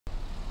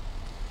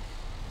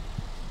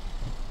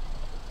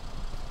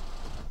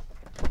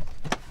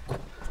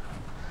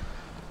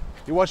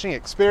You're watching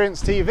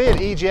Xperienced TV at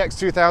EGX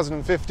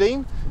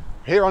 2015.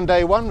 Here on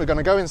day one, we're going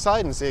to go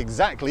inside and see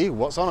exactly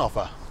what's on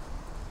offer.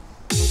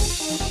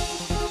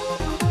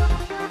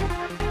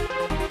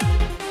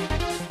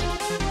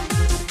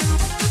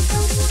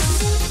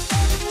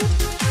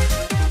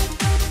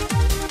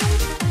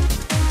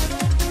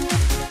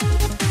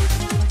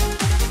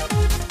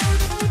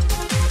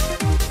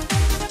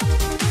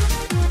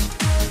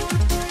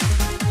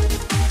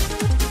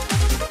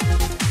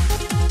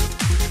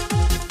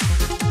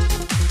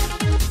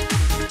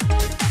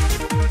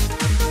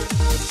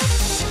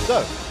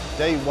 So,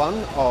 day one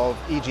of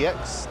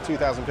EGX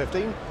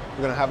 2015, we're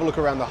going to have a look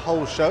around the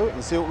whole show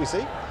and see what we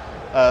see.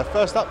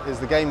 First up is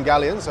the game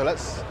Galleon, so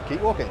let's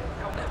keep walking.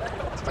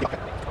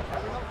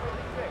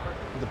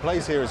 The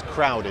place here is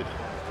crowded.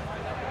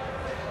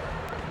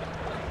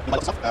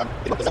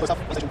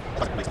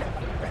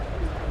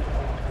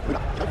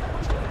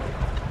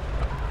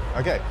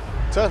 Okay,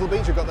 Turtle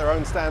Beach have got their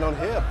own stand on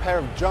here, a pair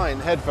of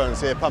giant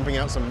headphones here pumping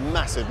out some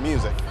massive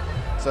music.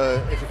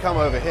 So if you come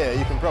over here,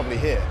 you can probably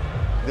hear.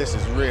 This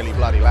is really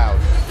bloody loud.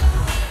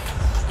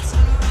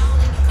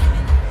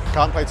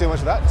 Can't play too much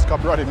of that, it's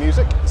copyrighted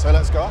music, so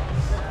let's go up.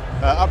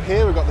 Up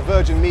here we've got the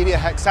Virgin Media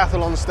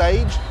Hexathlon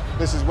stage.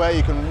 This is where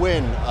you can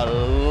win a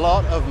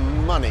lot of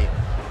money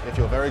if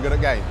you're very good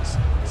at games.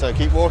 So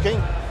keep walking.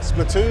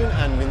 Splatoon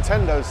and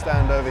Nintendo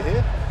stand over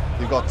here.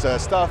 You've got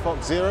Star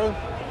Fox Zero,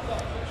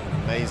 which is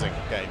an amazing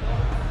game.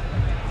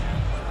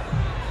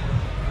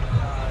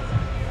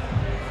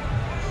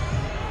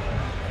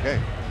 Okay.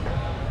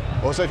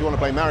 Also, if you want to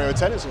play Mario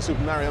Tennis or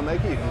Super Mario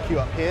Maker, you can queue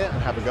up here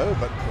and have a go,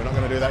 but we're not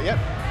going to do that yet.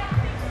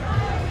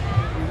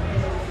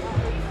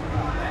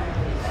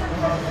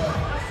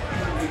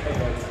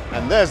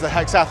 And there's the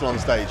Hexathlon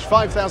stage,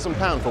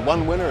 £5,000 for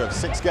one winner of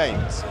 6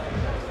 games.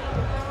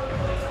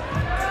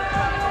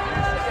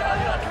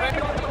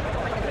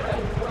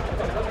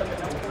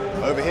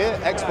 Over here,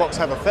 Xbox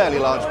have a fairly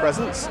large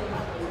presence.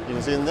 You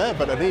can see in there,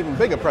 but an even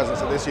bigger presence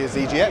at this year's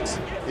EGX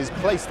is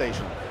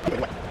PlayStation.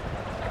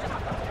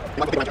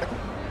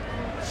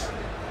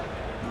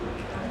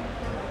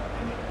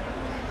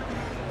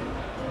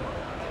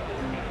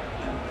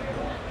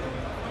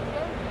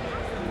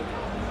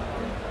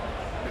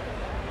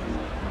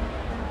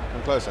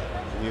 Closer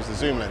and use the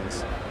zoom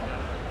lens.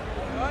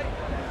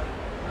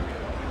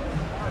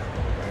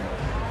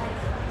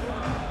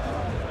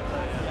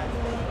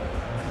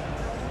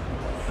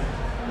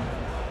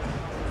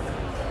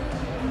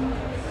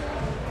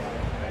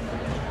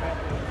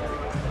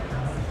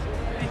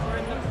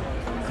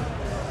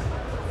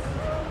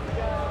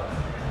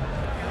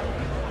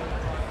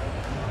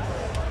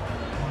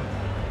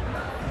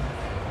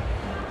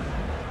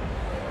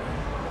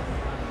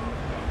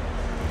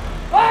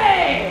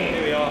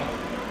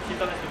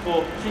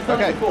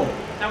 Okay,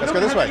 let's go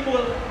this way.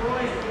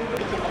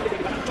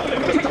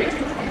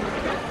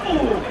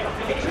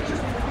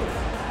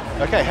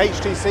 Okay,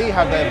 HTC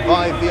have their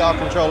Vive VR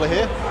controller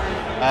here.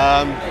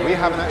 We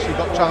haven't actually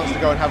got a chance to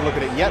go and have a look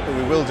at it yet, but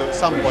we will do at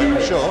some point,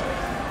 I'm sure.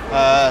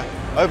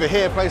 Over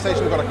here,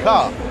 PlayStation have got a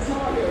car.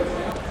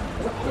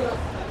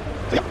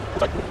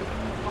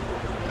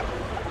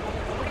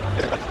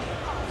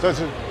 So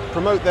to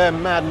promote their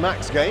Mad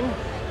Max game,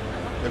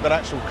 they've got an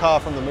actual car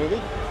from the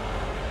movie.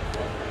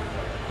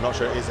 I'm not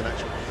sure it is an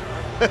actual.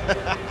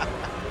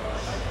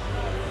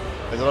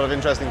 There's a lot of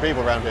interesting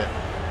people around here.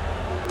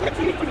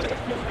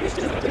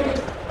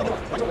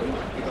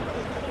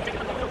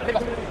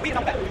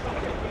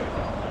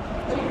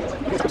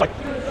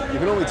 You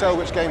can normally tell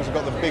which games have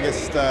got the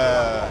biggest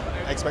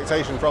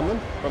expectation from them,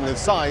 from the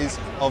size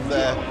of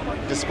their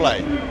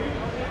display.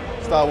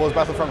 Star Wars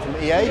Battlefront from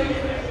EA,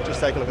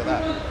 just take a look at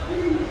that.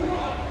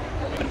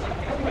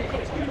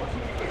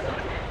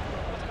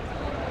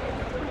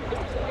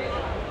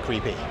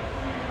 Creepy.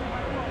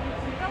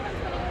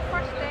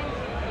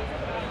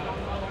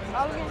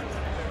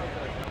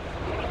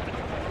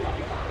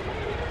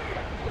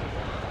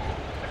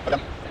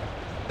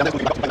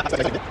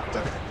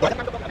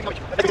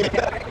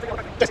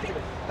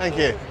 Thank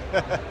you.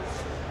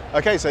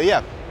 Okay, so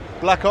yeah,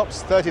 Black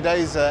Ops, 30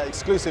 days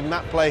exclusive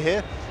map play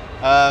here.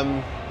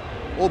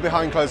 All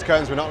behind closed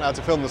curtains, we're not allowed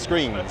to film the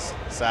screens,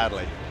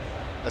 sadly.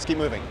 Let's keep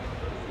moving.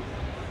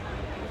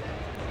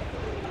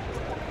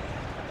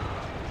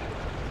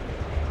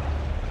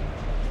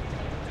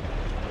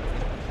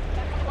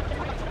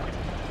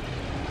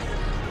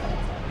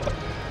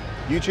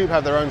 YouTube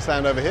have their own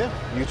stand over here,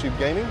 YouTube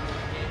Gaming,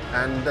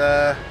 and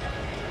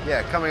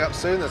yeah, coming up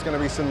soon there's going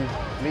to be some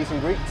meet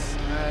and greets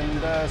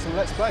and some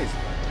Let's Plays.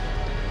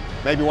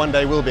 Maybe one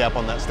day we'll be up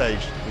on that stage,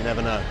 you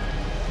never know.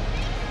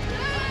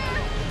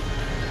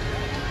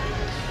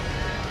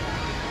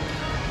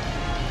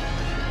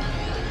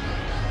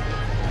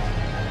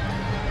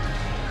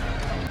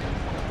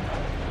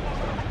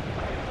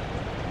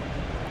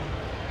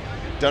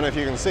 Don't know if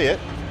you can see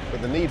it,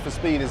 but the Need for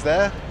Speed is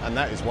there, and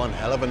that is one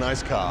hell of a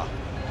nice car.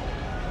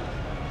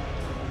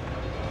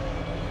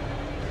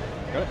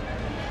 Got it?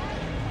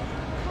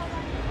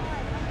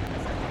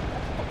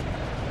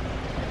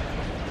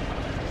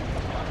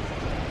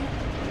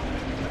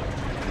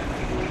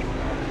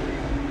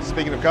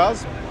 Speaking of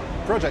cars,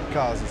 Project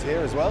Cars is here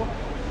as well.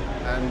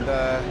 And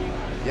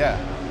yeah,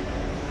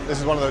 this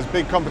is one of those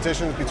big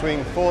competitions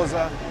between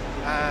Forza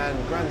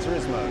and Gran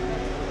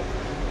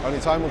Turismo. Only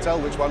time will tell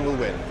which one will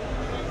win.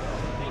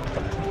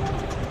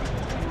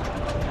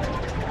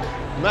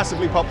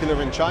 Massively popular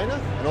in China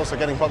and also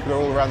getting popular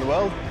all around the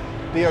world.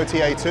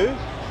 DOTA 2.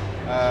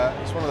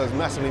 It's one of those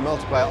massively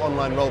multiplayer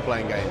online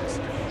role-playing games.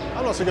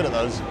 I'm not so good at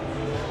those,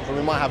 but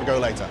we might have a go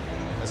later.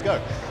 Let's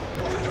go.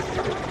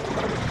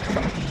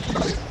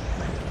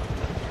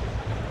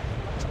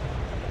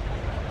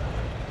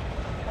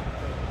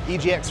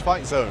 EGX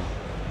Fight Zone.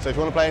 So if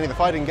you want to play any of the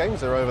fighting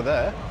games, they're over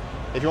there.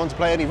 If you want to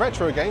play any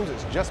retro games,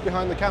 it's just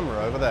behind the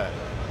camera over there.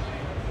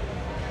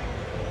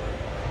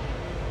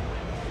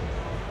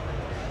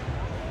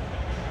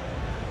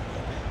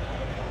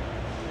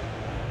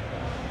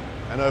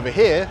 And over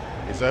here,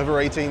 it's over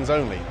 18s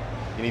only.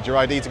 You need your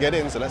ID to get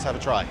in, so let's have a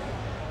try.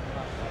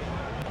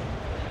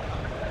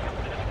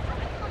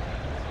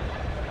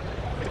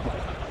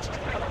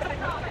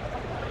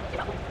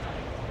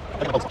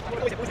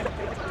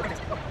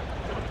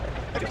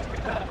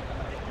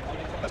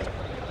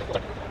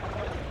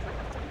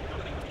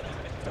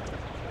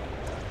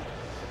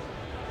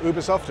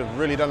 Ubisoft have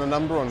really done a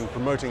number on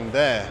promoting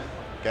their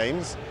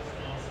games.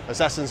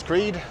 Assassin's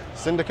Creed,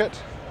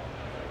 Syndicate,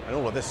 and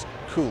all of this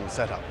cool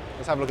setup.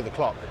 Let's have a look at the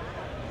clock.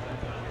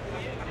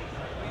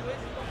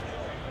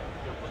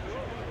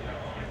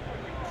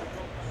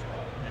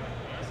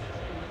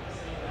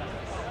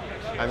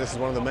 And this is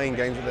one of the main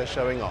games that they're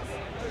showing off.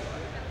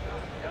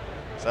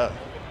 So,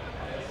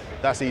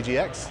 that's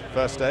EGX,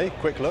 first day,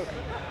 quick look.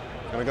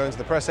 I'm going to go into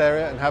the press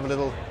area and have a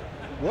little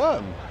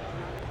worm.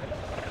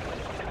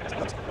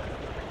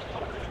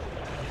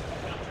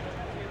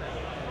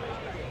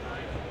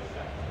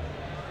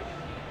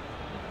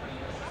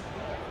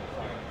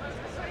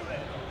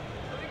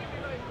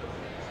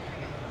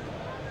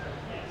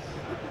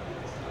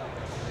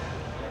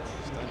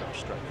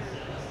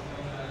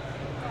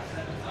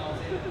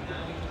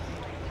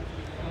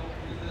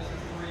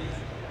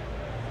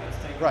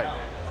 Right,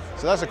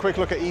 so that's a quick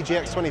look at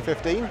EGX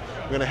 2015.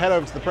 We're going to head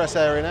over to the press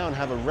area now and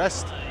have a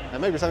rest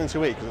and maybe something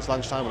to eat because it's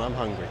lunchtime and I'm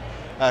hungry.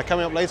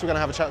 Coming up later, we're going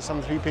to have a chat with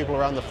some few people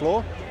around the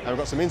floor, and we've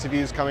got some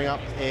interviews coming up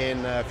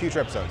in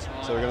future episodes,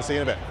 so we're going to see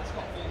you in a bit.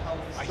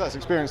 So that's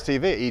Xperienced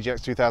TV at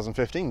EGX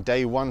 2015,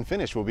 day one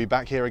finished. We'll be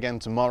back here again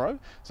tomorrow,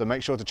 so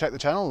make sure to check the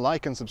channel,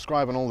 like and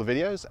subscribe on all the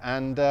videos,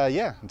 and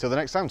yeah, until the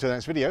next time, until the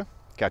next video,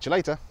 catch you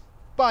later.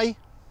 Bye!